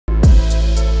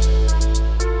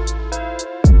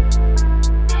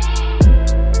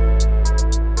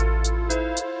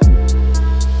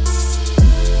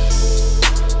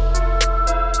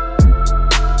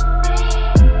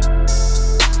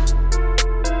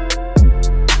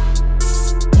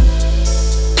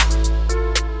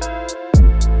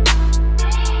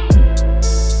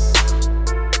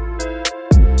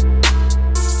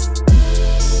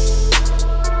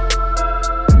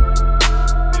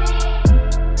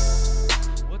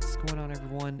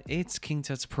it's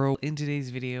KingTutsPro. In today's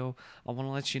video, I want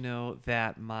to let you know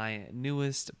that my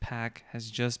newest pack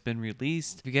has just been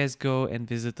released. If you guys go and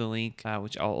visit the link,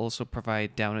 which I'll also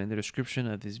provide down in the description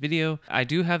of this video, I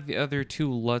do have the other two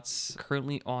LUTs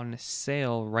currently on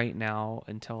sale right now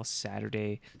until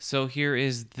Saturday. So here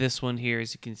is this one here,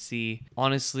 as you can see.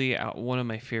 Honestly, one of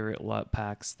my favorite LUT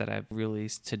packs that I've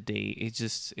released to date. It's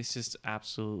just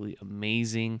absolutely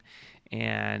amazing,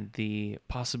 and the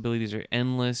possibilities are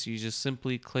endless. You just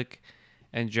simply click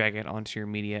and drag it onto your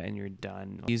media and you're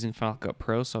done. I'm using Final Cut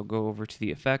Pro, so I'll go over to the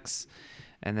effects,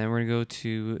 and then we're gonna go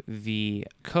to the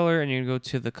color, and you're gonna go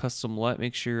to the custom LUT.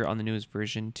 Make sure you're on the newest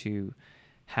version to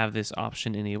have this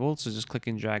option enabled. So just click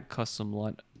and drag custom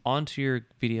LUT onto your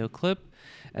video clip,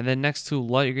 and then next to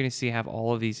LUT, you're gonna see I have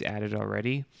all of these added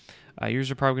already.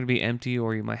 Yours are probably going to be empty,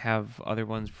 or you might have other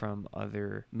ones from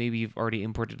maybe you've already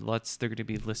imported LUTs. They're going to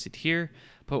be listed here.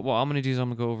 But what I'm going to do is I'm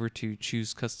going to go over to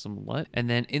choose custom LUT. And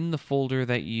then in the folder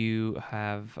that you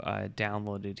have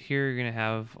downloaded here, you're going to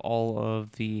have all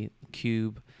of the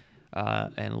cube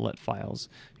and LUT files.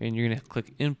 And you're going to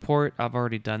click import. I've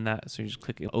already done that. So you just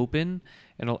click open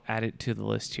and it'll add it to the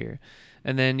list here.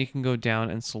 And then you can go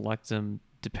down and select them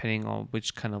depending on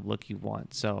which kind of look you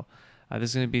want. So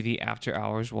this is going to be the after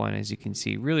hours one. As you can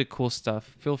see, really cool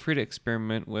stuff. Feel free to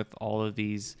experiment with all of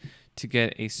these to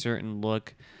get a certain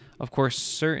look. Of course,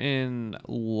 certain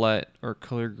LUT or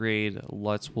color grade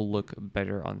LUTs will look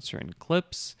better on certain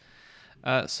clips.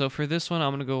 So for this one, I'm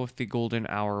going to go with the golden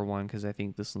hour one because I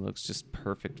think this one looks just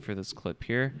perfect for this clip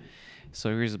here. So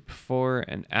here's a before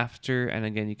and after, and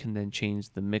again, you can then change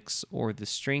the mix or the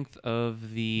strength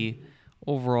of the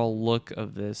overall look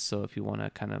of this. So if you want to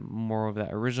kind of more of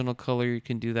that original color, you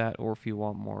can do that, or if you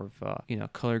want more of a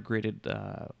color graded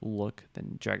look,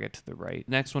 then drag it to the right.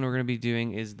 Next one we're going to be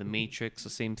doing is the matrix. So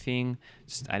same thing,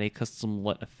 just add a custom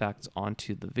LUT effect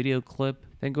onto the video clip,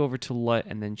 then go over to LUT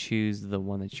and then choose the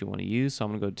one that you want to use. So I'm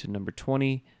going to go to number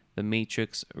 20, the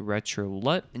matrix Retro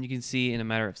Lut, and you can see in a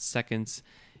matter of seconds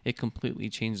it completely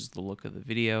changes the look of the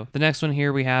video. The next one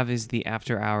here we have is the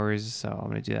after hours. So I'm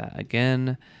going to do that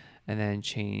again, and then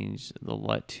change the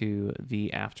LUT to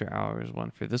the after hours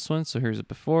one for this one. So here's a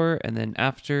before and then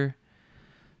after.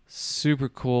 Super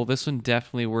cool. This one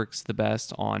definitely works the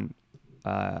best on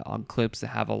clips that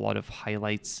have a lot of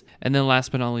highlights. And then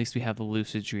last but not least, we have the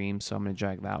lucid dream. So I'm going to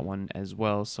drag that one as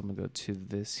well. So I'm going to go to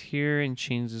this here and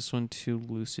change this one to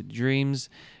lucid dreams.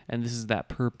 And this is that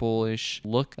purplish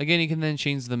look. Again, you can then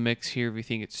change the mix here. If you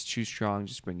think it's too strong,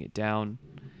 just bring it down.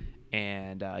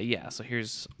 And yeah, so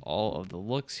here's all of the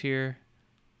looks here.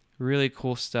 Really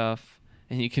cool stuff,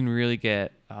 and you can really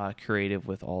get creative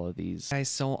with all of these. Guys,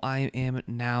 so I am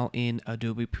now in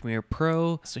Adobe Premiere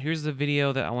Pro. So here's the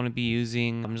video that I want to be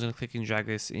using. I'm just going to click and drag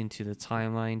this into the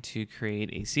timeline to create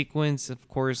a sequence. Of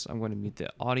course, I'm going to mute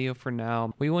the audio for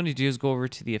now. What you want to do is go over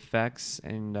to the effects,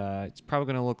 and it's probably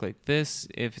going to look like this.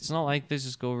 If it's not like this,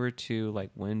 just go over to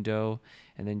like window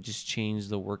and then just change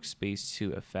the workspace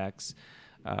to effects.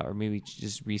 Or maybe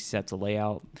just reset the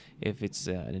layout if it's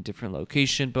in a different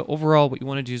location. But overall, what you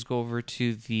want to do is go over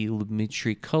to the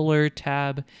Lumetri Color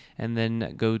tab, and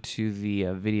then go to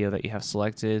the video that you have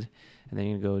selected, and then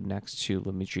you're going to go next to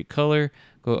Lumetri Color,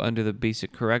 go under the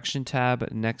Basic Correction tab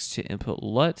next to Input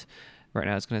LUT. Right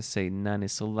now it's going to say none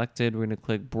is selected. We're going to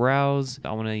click Browse.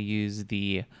 I want to use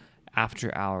the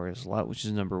after hours LUT, which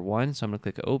is number 1. So I'm going to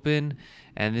click open,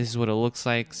 and this is what it looks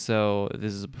like. So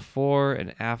this is before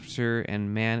and after,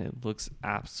 and man, it looks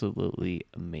absolutely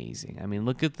amazing. I mean,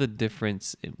 look at the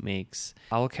difference it makes.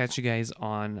 I will catch you guys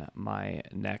on my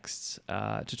next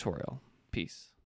tutorial. Peace.